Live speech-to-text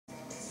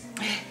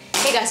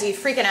Hey guys, are you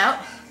freaking out?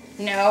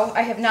 No,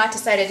 I have not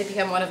decided to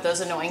become one of those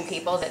annoying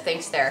people that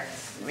thinks they're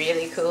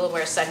really cool and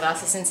wears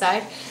sunglasses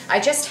inside. I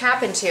just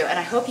happen to, and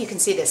I hope you can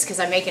see this because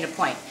I'm making a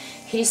point.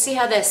 Can you see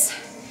how this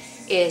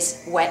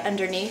is wet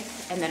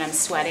underneath and then I'm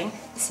sweating?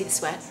 See the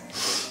sweat?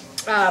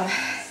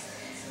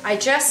 I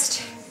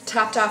just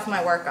topped off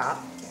my workout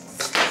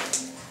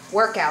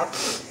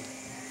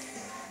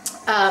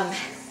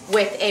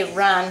with a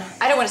run.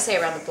 I don't want to say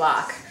around the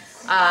block.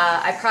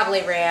 I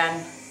probably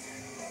ran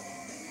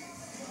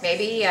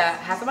maybe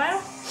half a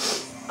mile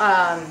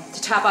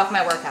to top off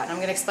my workout. And I'm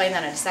going to explain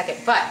that in a second.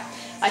 But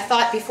I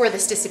thought before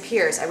this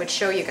disappears, I would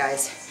show you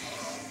guys.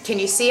 Can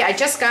you see? I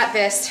just got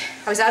this.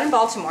 I was out in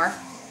Baltimore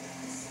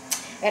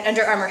at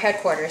Under Armour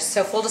headquarters.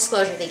 So full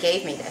disclosure, they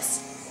gave me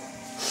this.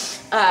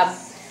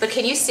 But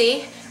can you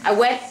see? I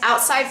went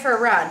outside for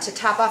a run to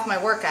top off my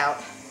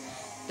workout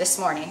this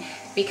morning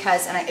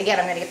because, and again,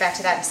 I'm going to get back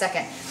to that in a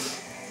second.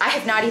 I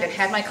have not even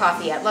had my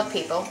coffee yet. Look,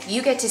 people,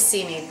 you get to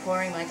see me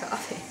pouring my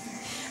coffee.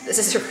 This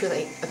is a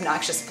really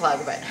obnoxious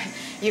plug, but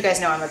you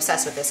guys know I'm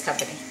obsessed with this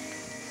company.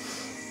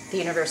 The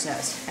universe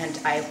knows. And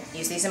I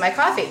use these in my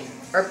coffee.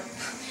 Or,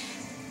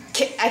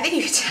 I think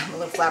you can tell I'm a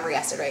little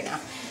flabbergasted right now.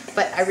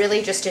 But I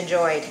really just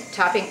enjoyed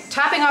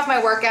topping off my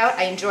workout.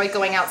 I enjoyed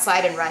going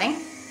outside and running.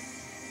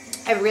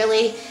 I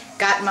really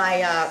got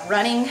my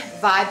running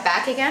vibe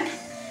back again.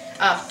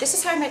 This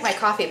is how I make my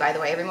coffee, by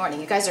the way, every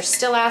morning. You guys are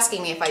still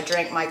asking me if I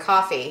drink my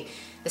coffee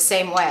the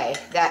same way.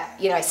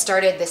 That, you know, I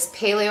started this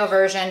paleo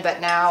version,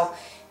 but now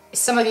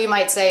some of you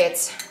might say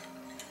it's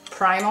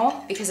primal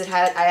because I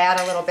add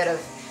a little bit of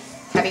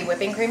heavy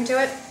whipping cream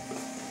to it.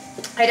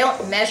 I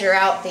don't measure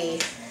out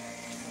the...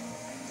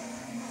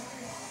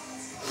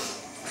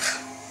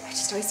 I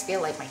just always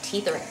feel like my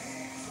teeth are in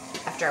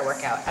after I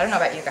work out. I don't know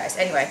about you guys.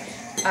 Anyway,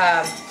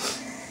 I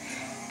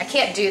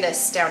can't do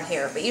this down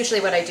here, but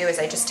usually what I do is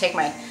I just take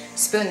my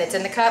spoon that's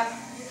in the cup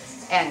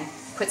and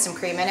put some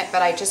cream in it,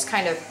 but I just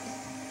kind of,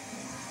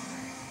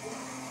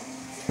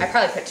 I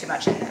probably put too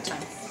much in that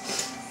time.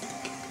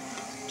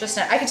 Just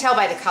I can tell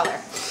by the color.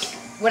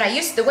 When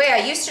the way I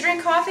used to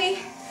drink coffee,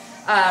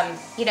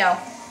 you know,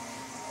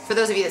 for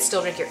those of you that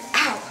still drink your,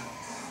 ow,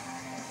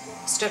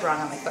 stood wrong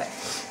on my foot.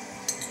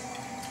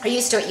 I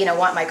used to, you know,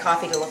 want my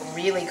coffee to look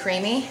really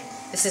creamy.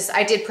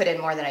 I did put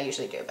in more than I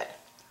usually do, but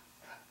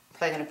I'm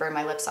probably gonna burn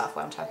my lips off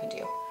while I'm talking to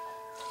you.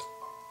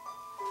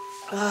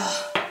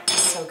 Oh, it's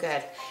so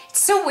good.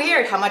 It's so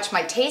weird how much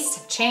my tastes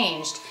have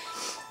changed.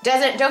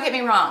 Don't get me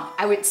wrong,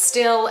 I would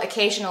still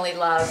occasionally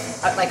love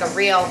like a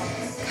real,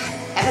 God,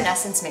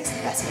 Evanescence makes the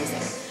best music,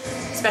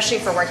 especially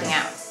for working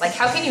out. Like,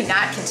 how can you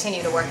not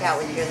continue to work out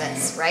when you hear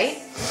this,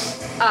 right?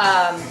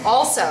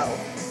 Also,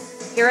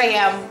 here I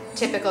am,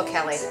 typical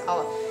Kelly.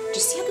 Oh, do you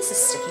see how this is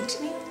sticking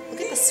to me?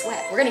 Look at the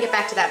sweat. We're gonna get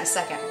back to that in a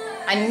second.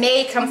 I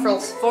may come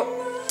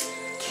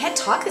can't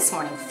talk this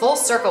morning, full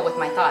circle with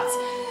my thoughts.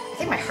 I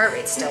think my heart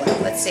rate's still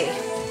up. Let's see.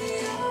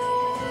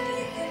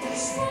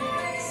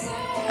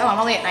 Oh, I'm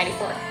only at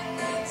 94.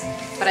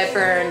 But I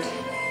burned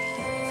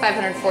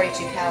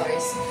 542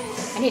 calories.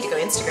 I need to go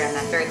Instagram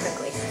that very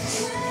quickly.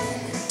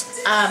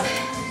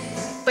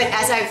 But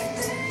as I've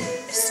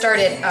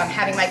started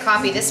having my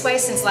coffee this way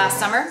since last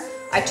summer,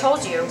 I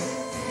told you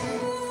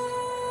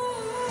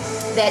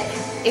that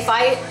if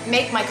I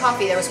make my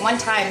coffee, there was one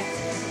time,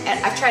 and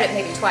I've tried it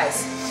maybe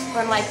twice,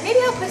 where I'm like, maybe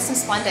I'll put some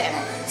Splenda in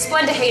it.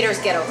 Splenda haters,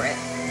 get over it.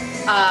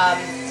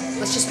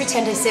 Let's just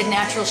pretend I said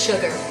natural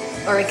sugar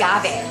or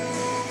agave.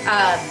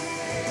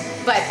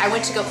 But I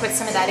went to go put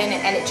some of that in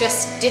it and it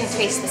just didn't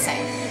taste the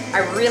same. I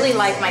really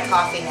like my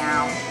coffee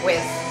now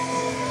with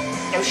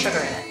no sugar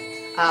in it.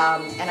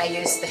 And I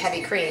use the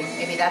heavy cream.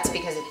 Maybe that's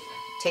because it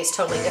tastes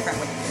totally different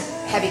with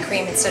heavy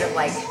cream instead of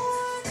like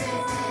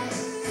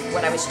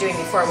what I was doing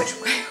before, which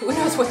who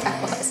knows what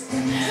that was.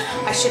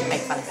 I shouldn't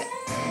make fun of it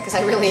because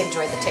I really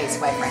enjoyed the taste,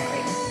 quite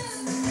frankly.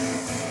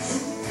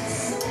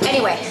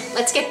 Anyway,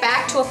 let's get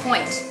back to a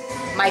point.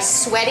 My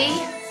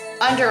sweaty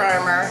Under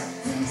Armour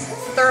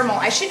thermal,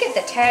 I should get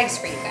the tags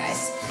for you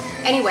guys.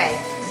 Anyway,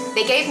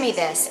 they gave me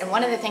this, and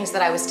one of the things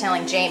that I was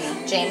telling Jamie,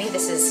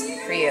 this is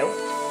for you.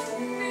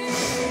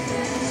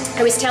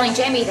 I was telling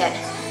Jamie that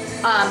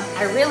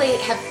I really,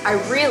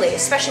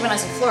 especially when I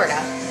was in Florida,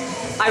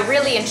 I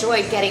really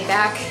enjoyed getting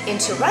back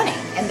into running.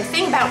 And the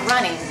thing about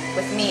running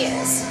with me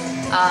is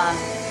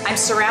I'm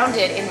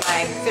surrounded in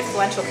my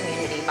Fitfluential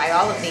community by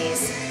all of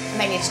these. I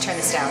might need to turn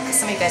this down because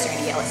some of you guys are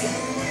going to yell at me.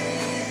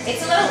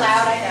 It's a little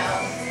loud, I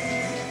know.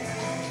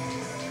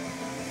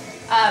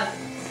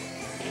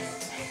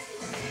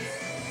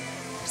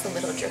 There's a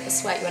little drip of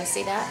sweat. You want to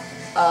see that?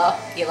 Oh,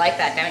 you like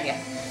that, don't you?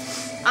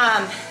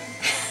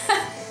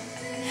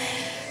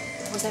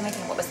 What was I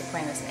making? What was the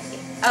point I was making?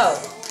 Oh,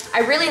 I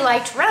really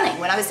liked running.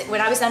 When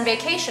I was on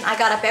vacation, I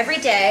got up every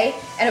day,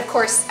 and of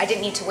course, I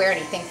didn't need to wear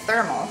anything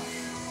thermal.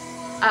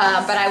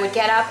 But I would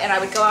get up and I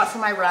would go out for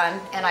my run,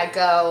 and I'd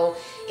go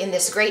in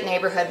this great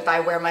neighborhood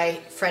by where my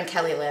friend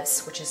Kelly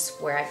lives, which is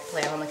where I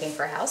plan on looking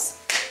for a house.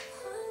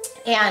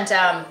 And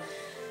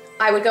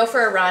I would go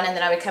for a run, and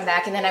then I would come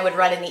back, and then I would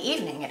run in the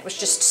evening. It was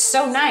just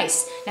so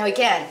nice. Now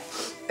again,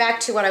 back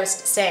to what I was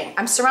saying.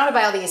 I'm surrounded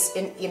by all these,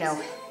 you know,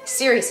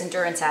 serious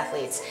endurance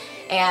athletes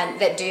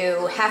and that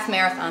do half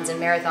marathons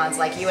and marathons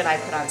like you and I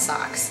put on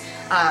socks.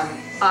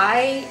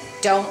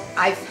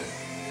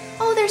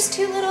 Oh, there's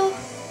two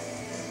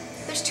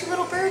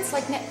little birds,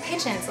 like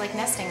pigeons, like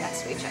nesting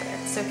next to each other.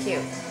 So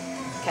cute.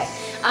 Okay.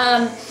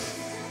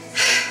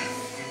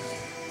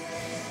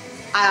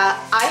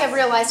 I have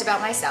realized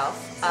about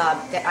myself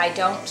that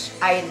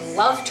I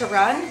love to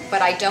run,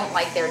 but I don't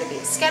like there to be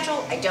a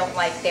schedule. I don't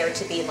like there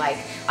to be like,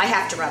 I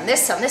have to run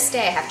this on this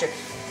day,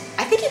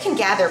 I think you can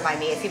gather by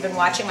me, if you've been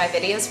watching my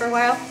videos for a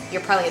while,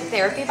 you're probably in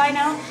therapy by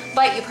now,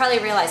 but you probably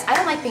realize I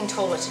don't like being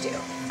told what to do.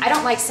 I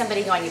don't like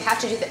somebody going, you have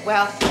to do that.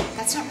 Well,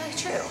 that's not really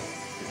true.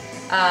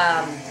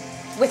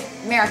 With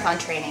marathon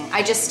training,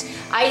 I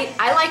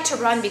like to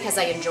run because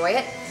I enjoy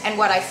it. And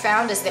what I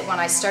found is that when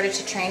I started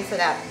to train for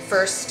that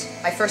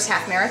my first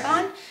half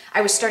marathon,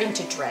 I was starting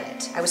to dread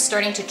it. I was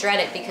starting to dread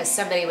it because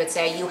somebody would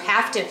say, you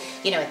have to,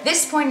 you know, at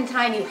this point in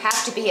time, you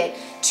have to be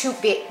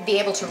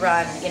able to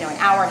run, you know, an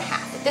hour and a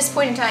half. At this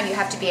point in time, you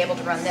have to be able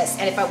to run this.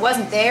 And if I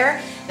wasn't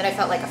there, then I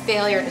felt like a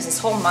failure. It was this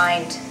whole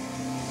mind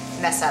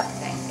mess up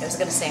thing. I was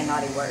gonna say a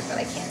naughty word, but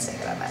I can't say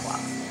that on my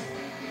blog.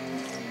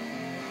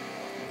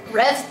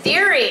 Rev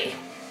Theory.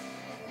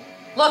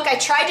 Look, I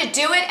tried to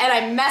do it and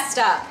I messed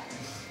up.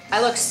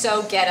 I look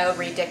so ghetto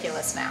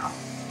ridiculous now.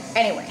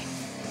 Anyway,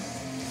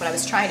 what I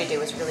was trying to do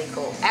was really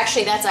cool.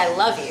 Actually, that's I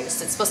love you,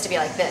 so it's supposed to be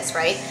like this,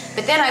 right?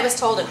 But then I was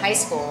told in high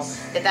school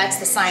that that's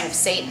the sign of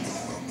Satan,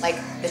 like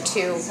the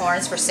two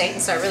horns for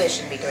Satan, so I really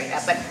shouldn't be doing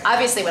that. But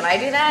obviously when I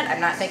do that,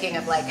 I'm not thinking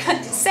of like,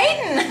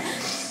 Satan!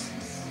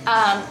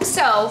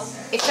 So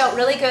it felt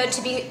really good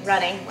to be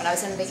running when I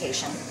was on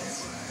vacation.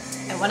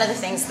 And one of the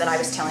things that I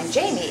was telling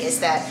Jamie is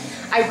that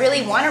I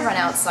really want to run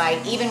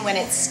outside even when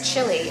it's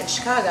chilly in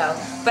Chicago,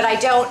 but I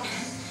don't,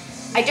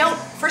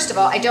 first of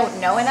all, I don't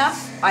know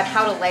enough on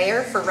how to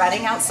layer for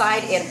running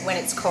outside when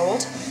it's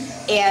cold.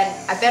 And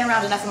I've been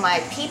around enough of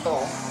my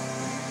people,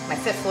 my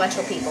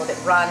influential people that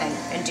run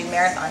and do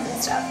marathons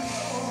and stuff.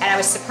 And I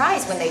was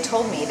surprised when they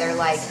told me, they're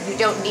like, you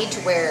don't need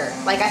to wear,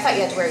 like I thought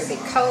you had to wear a big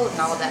coat and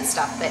all of that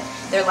stuff, but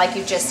they're like,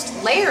 you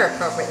just layer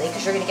appropriately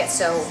because you're gonna get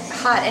so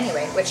hot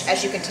anyway, which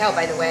as you can tell,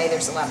 by the way,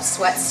 there's a lot of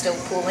sweat still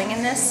pooling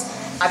in this.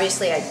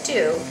 Obviously I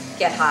do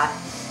get hot,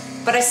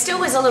 but I still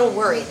was a little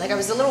worried. Like I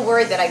was a little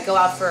worried that I'd go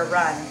out for a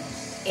run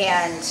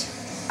and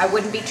I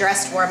wouldn't be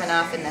dressed warm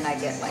enough and then I'd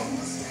get like,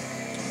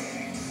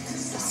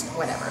 just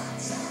whatever.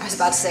 I was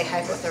about to say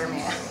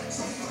hypothermia.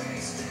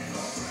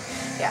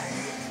 Yeah.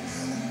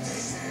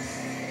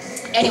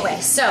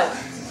 Anyway, so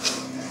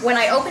when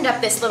I opened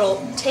up this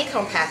little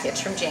take-home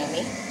package from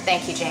Jamie,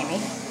 thank you, Jamie.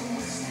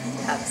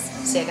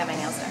 See, I got my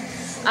nails done.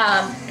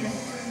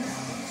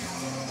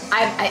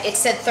 It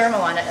said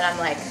thermal on it, and I'm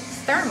like,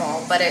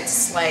 thermal, but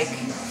it's like,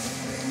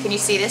 can you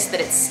see this? That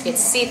it's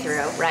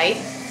see-through, right?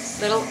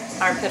 Little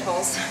armpit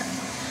holes.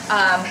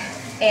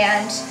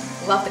 And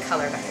love the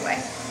color, by the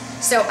way.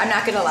 So I'm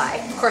not gonna lie.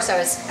 Of course, I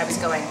was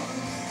going,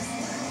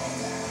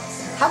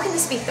 how can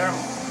this be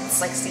thermal?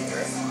 It's like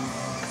see-through.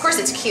 Of course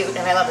it's cute and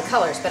I love the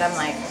colors, but I'm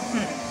like,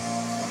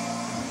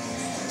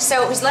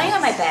 So it was laying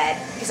on my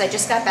bed because I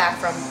just got back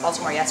from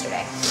Baltimore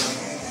yesterday.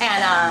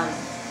 And,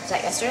 was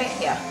that yesterday?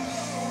 Yeah.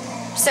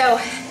 So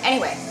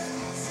anyway,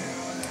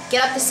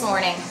 get up this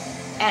morning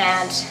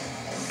and,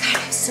 God, I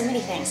have so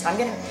many things. I'm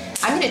gonna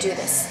do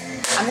this.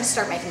 I'm gonna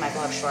start making my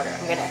vlog shorter.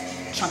 I'm gonna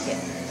chunk it.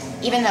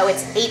 Even though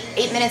it's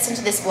eight minutes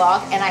into this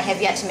vlog and I have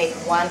yet to make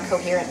one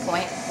coherent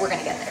point, we're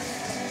gonna get there.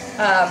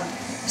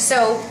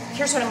 So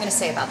here's what I'm going to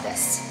say about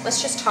this.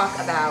 Let's just talk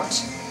about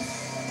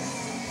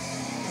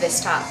this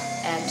top,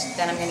 and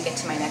then I'm going to get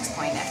to my next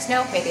point next.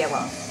 No, maybe I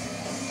won't.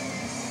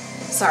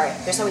 Sorry,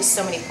 there's always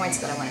so many points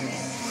that I want to make.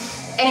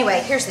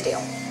 Anyway, here's the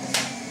deal.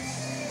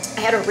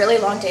 I had a really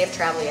long day of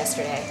travel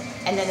yesterday,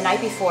 and then the night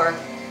before,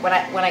 when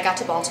I got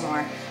to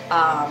Baltimore,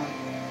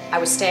 I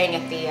was staying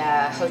at the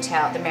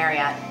hotel, the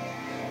Marriott,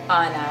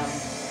 on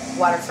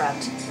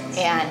Waterfront,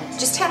 and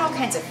just had all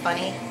kinds of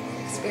funny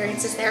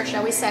experiences there,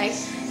 shall we say.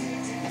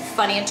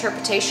 Funny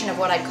interpretation of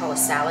what I'd call a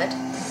salad.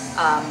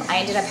 I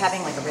ended up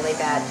having like a really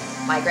bad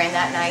migraine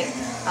that night.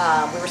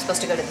 We were supposed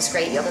to go to this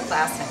great yoga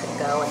class and I couldn't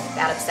go, and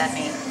that upset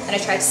me. And I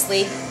tried to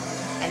sleep,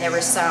 and there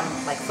were some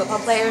like football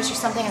players or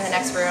something in the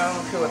next room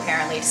who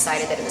apparently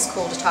decided that it was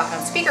cool to talk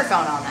on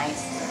speakerphone all night.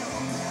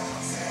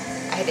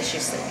 I had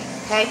issues sleeping,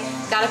 okay?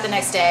 Got up the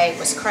next day,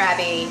 was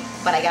crabby,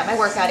 but I got my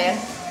workout in.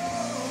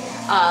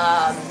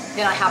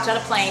 Then I hopped on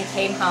a plane,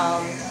 came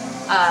home,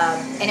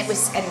 and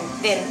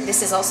then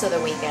this is also the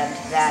weekend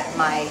that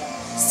my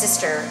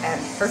sister and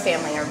her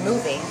family are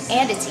moving,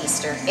 and it's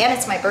Easter, and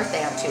it's my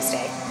birthday on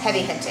Tuesday. Heavy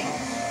hinting.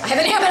 I have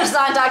an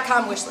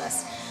Amazon.com wish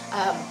list.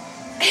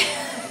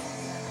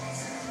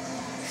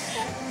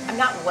 I'm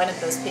not one of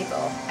those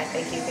people. I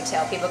think you could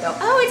tell. People go,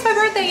 oh, it's my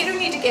birthday, you don't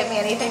need to get me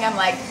anything. I'm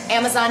like,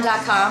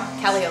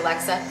 Amazon.com, Kelly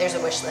Olexa, there's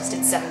a wish list.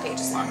 It's 7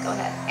 pages long, go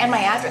ahead. And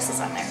my address is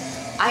on there.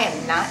 I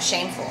am not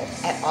shameful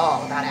at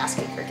all about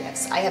asking for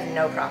gifts. I have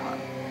no problem.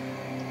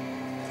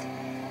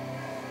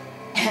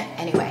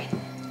 Anyway,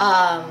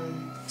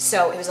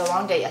 So it was a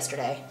long day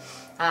yesterday.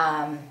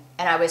 And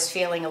I was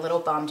feeling a little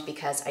bummed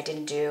because I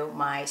didn't do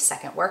my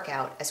second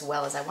workout as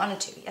well as I wanted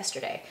to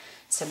yesterday.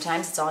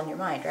 Sometimes it's all in your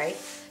mind, right?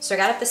 So I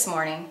got up this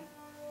morning.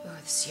 Oh,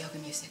 this is yoga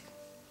music.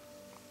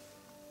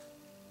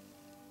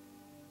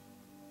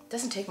 It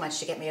doesn't take much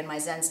to get me in my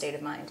Zen state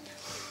of mind.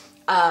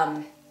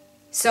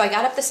 So I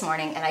got up this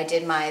morning and I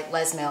did my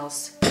Les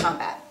Mills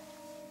Combat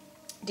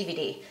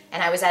DVD.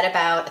 And I was at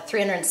about a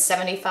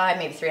 375,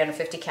 maybe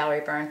 350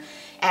 calorie burn.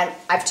 And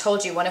I've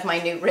told you one of my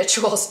new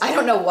rituals, I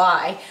don't know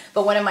why,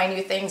 but one of my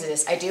new things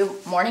is I do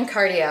morning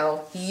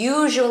cardio,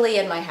 usually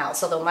in my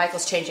house, although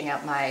Michael's changing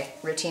out my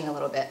routine a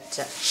little bit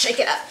to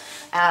shake it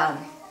up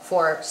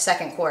for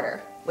second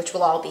quarter, which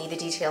will all be, the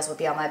details will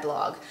be on my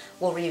blog.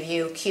 We'll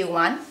review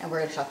Q1, and we're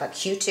going to talk about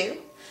Q2,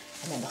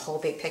 and then the whole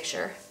big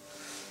picture,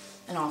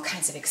 and all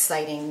kinds of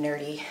exciting,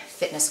 nerdy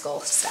fitness goal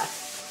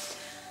stuff.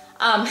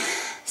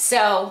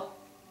 So,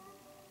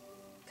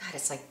 God,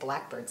 it's like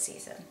blackbird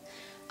season.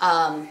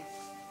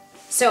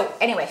 So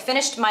anyway,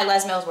 finished my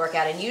Les Mills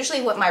workout, and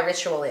usually what my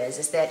ritual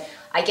is that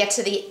I get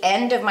to the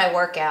end of my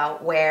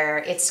workout where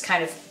it's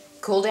kind of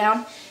cool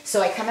down.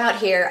 So I come out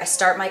here, I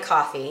start my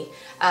coffee,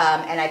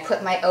 and I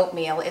put my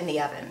oatmeal in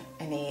the oven,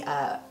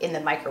 in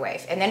the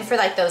microwave. And then for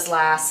like those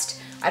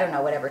last, I don't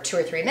know, whatever, 2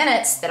 or 3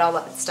 minutes that all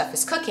that stuff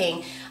is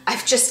cooking,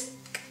 I've just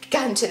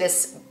gotten to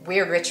this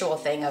weird ritual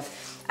thing of,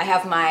 I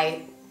have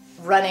my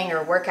running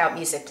or workout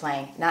music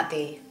playing, not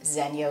the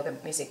Zen yoga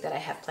music that I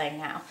have playing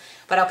now,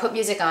 but I'll put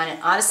music on, and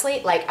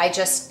honestly, like, I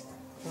just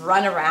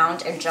run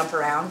around and jump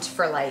around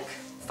for like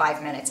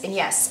 5 minutes. And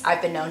yes,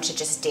 I've been known to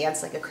just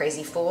dance like a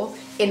crazy fool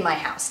in my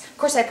house. Of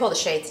course, I pull the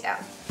shades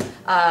down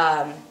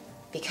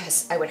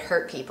because I would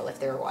hurt people if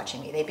they were watching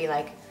me. They'd be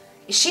like,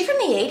 is she from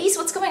the 80s?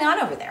 What's going on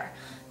over there?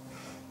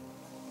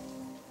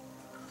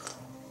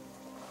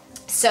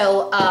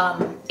 So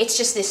it's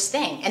just this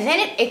thing. And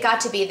then it got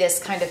to be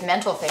this kind of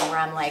mental thing where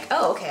I'm like,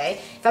 oh, okay,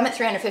 if I'm at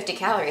 350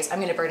 calories, I'm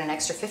gonna burn an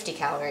extra 50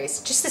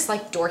 calories. Just this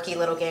like dorky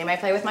little game I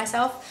play with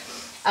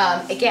myself.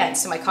 Again,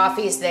 so my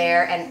coffee is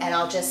there, and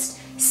I'll just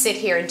sit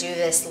here and do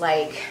this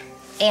like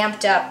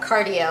amped up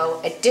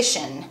cardio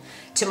addition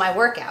to my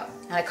workout.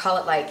 And I call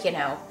it like,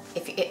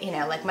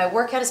 like my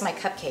workout is my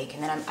cupcake,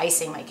 and then I'm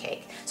icing my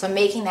cake. So I'm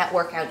making that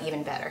workout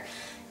even better.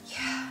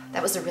 Yeah,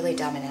 that was a really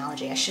dumb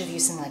analogy. I should have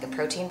used something like a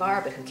protein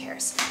bar, but who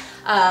cares?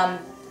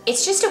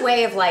 It's just a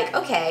way of like,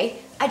 okay,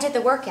 I did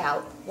the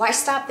workout. Why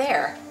stop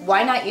there?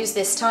 Why not use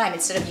this time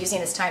instead of using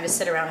this time to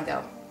sit around and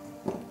go,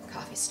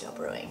 coffee's still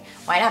brewing?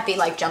 Why not be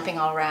like jumping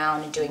all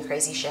around and doing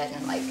crazy shit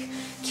and like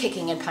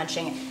kicking and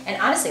punching?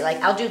 And honestly, like,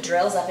 I'll do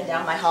drills up and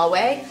down my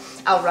hallway.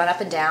 I'll run up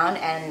and down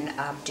and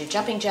do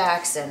jumping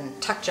jacks and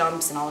tuck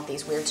jumps and all of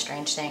these weird,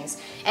 strange things.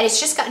 And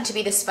it's just gotten to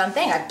be this fun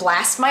thing. I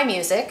blast my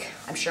music.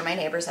 I'm sure my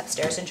neighbors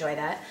upstairs enjoy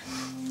that.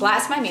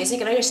 Blast my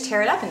music, and I just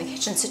tear it up in the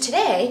kitchen. So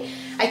today,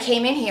 I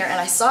came in here and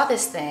I saw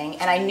this thing,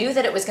 and I knew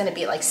that it was gonna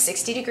be like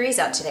 60 degrees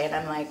out today, and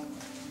I'm like,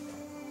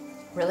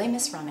 really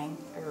miss running.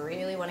 I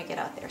really wanna get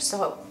out there.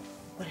 So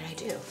what did I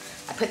do?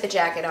 I put the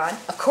jacket on.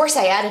 Of course,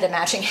 I added a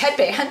matching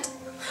headband.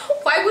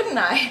 Why wouldn't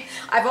I?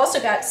 I've also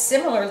got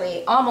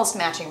similarly almost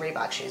matching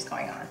Reebok shoes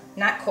going on.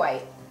 Not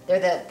quite. They're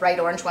the bright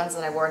orange ones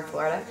that I wore in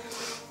Florida.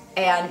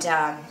 And,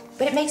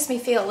 but it makes me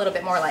feel a little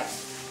bit more like,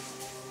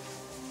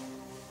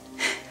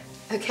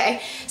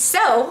 okay.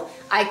 So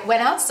I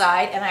went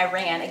outside and I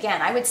ran.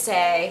 Again, I would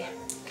say,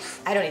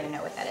 I don't even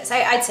know what that is.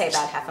 I'd say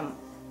about half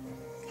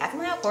a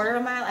mile, quarter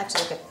of a mile. I have to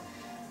look at,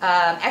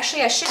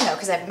 actually I should know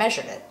because I've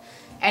measured it.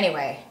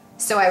 Anyway,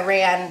 so I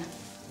ran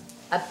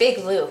a big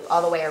loop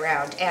all the way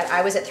around, and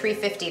I was at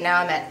 350, now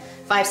I'm at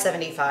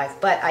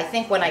 575, but I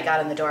think when I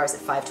got in the door I was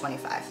at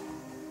 525.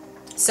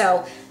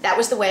 So that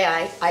was the way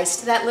I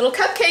iced that little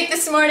cupcake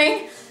this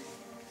morning.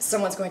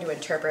 Someone's going to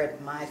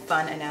interpret my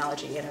fun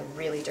analogy in a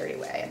really dirty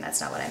way, and that's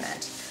not what I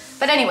meant.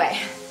 But anyway,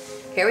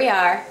 here we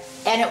are,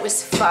 and it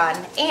was fun,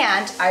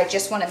 and I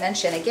just want to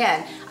mention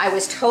again, I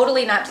was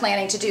totally not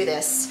planning to do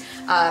this,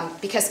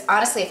 because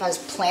honestly, if I was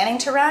planning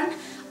to run,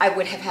 I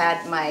would have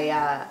had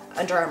my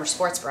Under Armour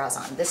sports bras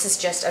on. This is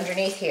just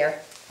underneath here.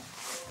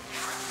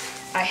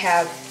 I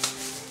have,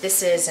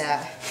 this is,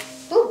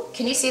 ooh,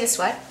 can you see the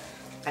sweat?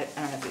 I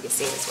don't know if you can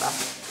see it as well.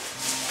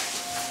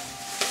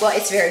 Well,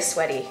 it's very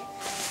sweaty.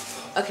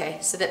 Okay,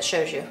 so that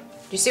shows you.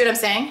 Do you see what I'm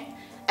saying?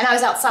 And I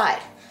was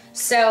outside.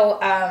 So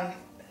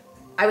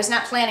I was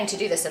not planning to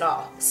do this at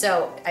all.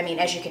 So, I mean,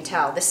 as you can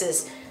tell, this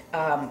is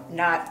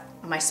not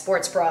my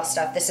sports bra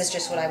stuff. This is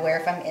just what I wear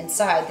if I'm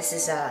inside. This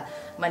is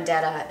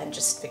Mundetta and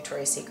just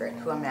Victoria's Secret,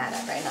 who I'm mad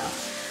at right now.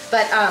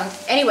 But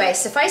anyway,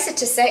 suffice it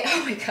to say,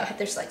 oh my God,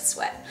 there's like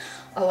sweat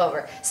all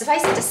over.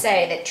 Suffice it to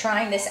say that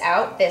trying this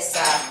out, not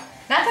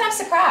that I'm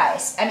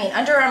surprised. I mean,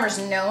 Under Armour's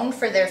known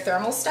for their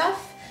thermal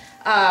stuff,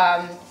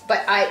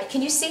 but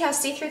can you see how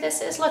see-through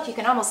this is? Look, you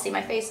can almost see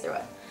my face through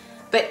it.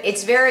 But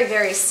it's very,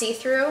 very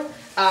see-through,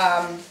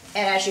 and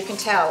as you can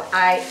tell,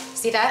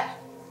 see that?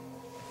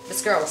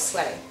 This girl is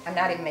sweating. I'm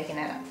not even making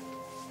that up.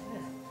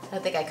 I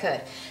don't think I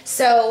could.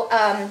 So,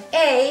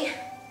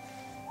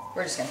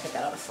 We're just gonna put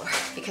that on the floor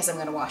because I'm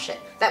gonna wash it.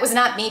 That was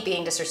not me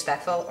being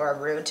disrespectful or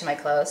rude to my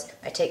clothes.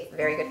 I take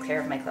very good care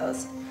of my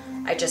clothes.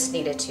 I just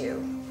needed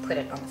to put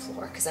it on the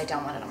floor because I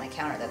don't want it on my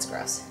counter, that's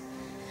gross.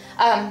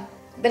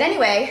 But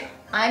anyway,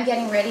 I'm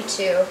getting ready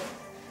to,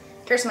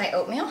 here's my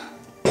oatmeal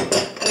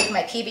with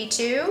my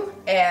PB2,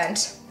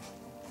 and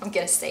I'm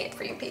gonna say it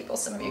for you people.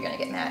 Some of you are gonna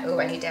get mad. Oh,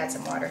 I need to add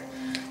some water.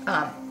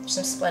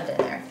 Some Splenda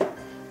in there.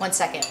 1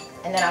 second,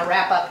 and then I'll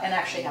wrap up and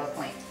actually have a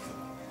point.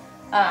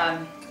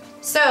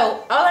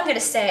 So all I'm gonna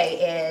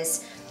say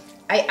is,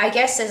 I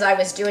guess as I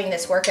was doing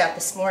this workout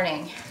this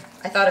morning,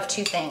 I thought of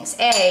two things.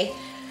 A,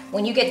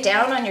 when you get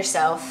down on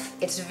yourself,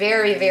 it's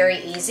very, very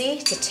easy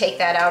to take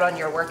that out on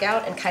your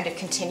workout and kind of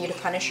continue to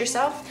punish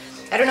yourself.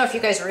 I don't know if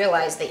you guys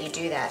realize that you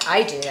do that.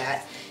 I do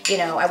that. You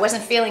know, I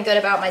wasn't feeling good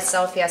about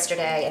myself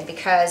yesterday, and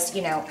because,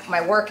 you know,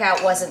 my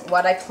workout wasn't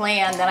what I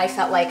planned, then I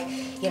felt like,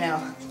 you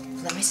know,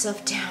 let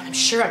myself down. I'm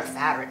sure I'm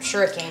fat, or I'm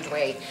sure I've gained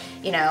weight.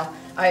 You know,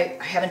 I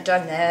haven't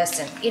done this,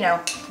 and, you know,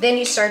 then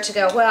you start to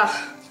go, well,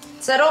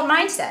 it's that old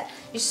mindset.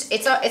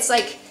 It's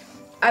like,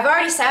 I've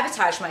already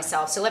sabotaged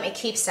myself, so let me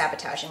keep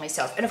sabotaging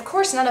myself. And of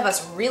course, none of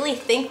us really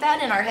think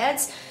that in our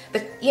heads,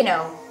 but, you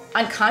know,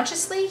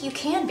 unconsciously, you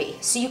can be.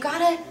 So you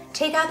gotta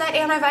take out that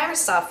antivirus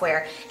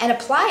software and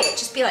apply it.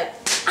 Just be like,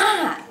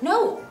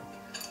 no,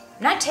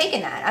 I'm not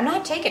taking that. I'm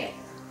not taking it.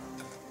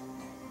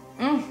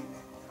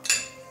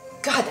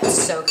 God,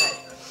 that's so good.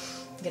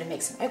 I'm gonna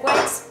make some egg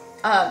whites.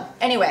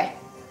 Anyway,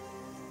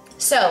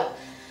 so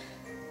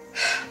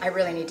I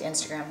really need to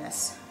Instagram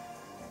this.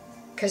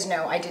 Because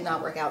no, I did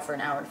not work out for 1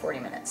 hour and 40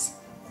 minutes.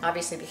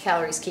 Obviously, the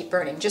calories keep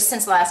burning. Just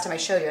since the last time I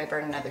showed you, I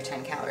burned another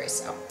 10 calories,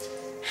 so.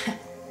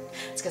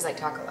 It's because I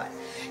talk a lot.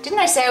 Didn't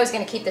I say I was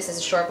going to keep this as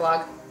a short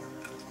vlog?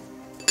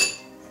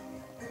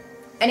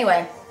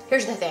 Anyway,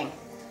 here's the thing.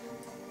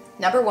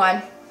 Number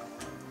 1,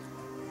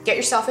 get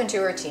yourself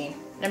into a routine.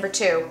 Number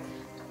 2,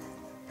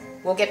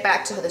 we'll get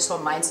back to this whole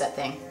mindset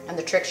thing and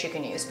the tricks you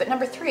can use. But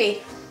number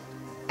 3,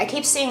 I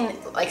keep seeing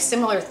like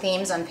similar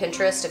themes on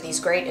Pinterest of these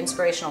great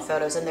inspirational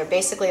photos, and they're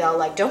basically all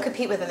like, don't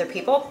compete with other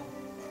people.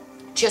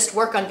 Just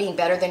work on being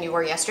better than you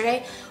were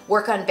yesterday.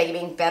 Work on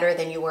being better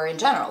than you were in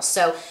general.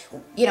 So,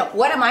 you know,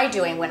 what am I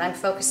doing when I'm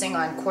focusing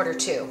on quarter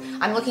 2?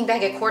 I'm looking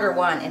back at quarter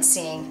 1 and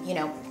seeing, you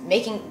know,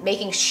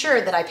 making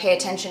sure that I pay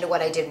attention to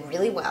what I did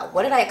really well.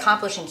 What did I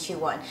accomplish in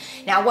Q1?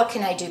 Now, what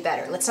can I do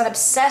better? Let's not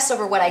obsess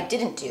over what I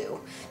didn't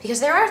do, because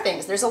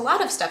there's a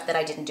lot of stuff that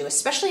I didn't do,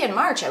 especially in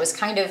March.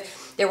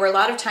 There were a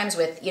lot of times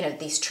with, you know,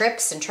 these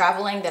trips and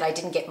traveling that I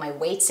didn't get my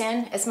weights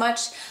in as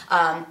much.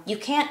 You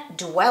can't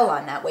dwell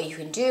on that. What you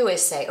can do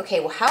is say, okay,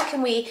 well, how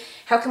can we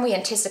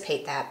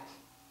anticipate that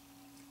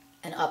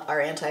and up our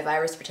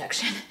antivirus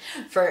protection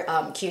for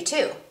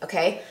Q2,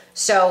 okay?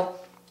 So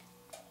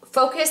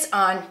focus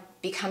on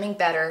becoming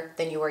better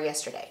than you were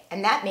yesterday.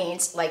 And that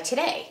means, like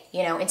today,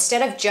 you know,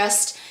 instead of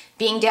just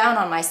being down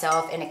on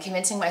myself and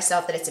convincing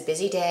myself that it's a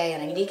busy day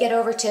and I need to get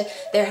over to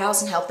their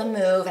house and help them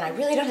move and I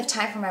really don't have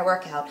time for my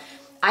workout,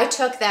 I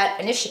took that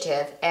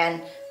initiative,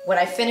 and when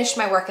I finished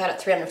my workout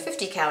at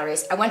 350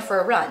 calories, I went for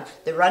a run.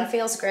 The run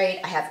feels great.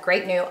 I have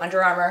great new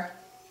Under Armour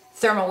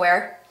thermal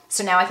wear,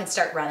 so now I can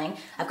start running.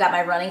 I've got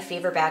my running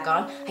fever back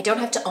on. I don't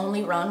have to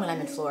only run when I'm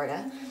in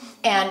Florida.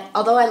 And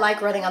although I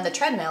like running on the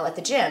treadmill at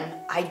the gym,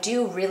 I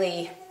do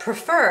really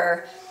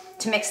prefer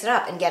to mix it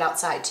up and get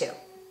outside too.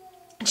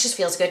 It just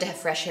feels good to have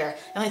fresh air.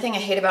 The only thing I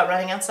hate about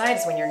running outside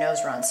is when your nose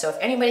runs. So if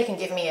anybody can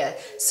give me a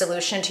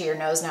solution to your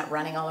nose not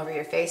running all over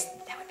your face,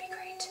 that would be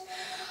great.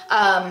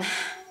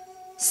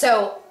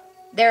 So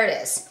there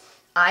it is.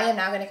 I am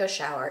now going to go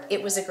shower.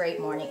 It was a great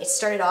morning. It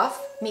started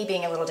off me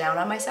being a little down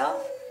on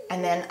myself,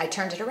 and then I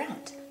turned it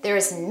around. There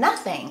is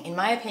nothing, in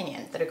my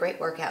opinion, that a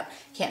great workout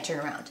can't turn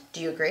around.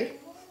 Do you agree?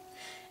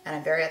 And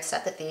I'm very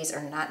upset that these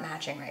are not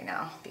matching right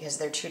now because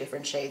they're 2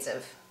 different shades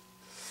of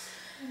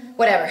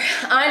whatever.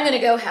 I'm going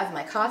to go have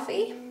my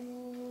coffee,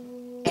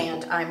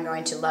 and I'm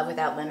going to love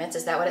without limits.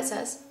 Is that what it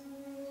says?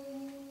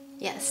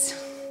 Yes.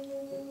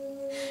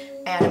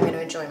 And I'm going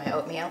to enjoy my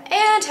oatmeal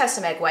and have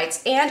some egg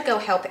whites and go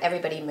help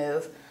everybody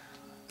move.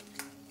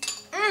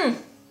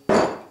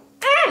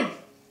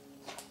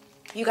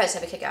 You guys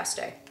have a kick-ass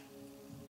day.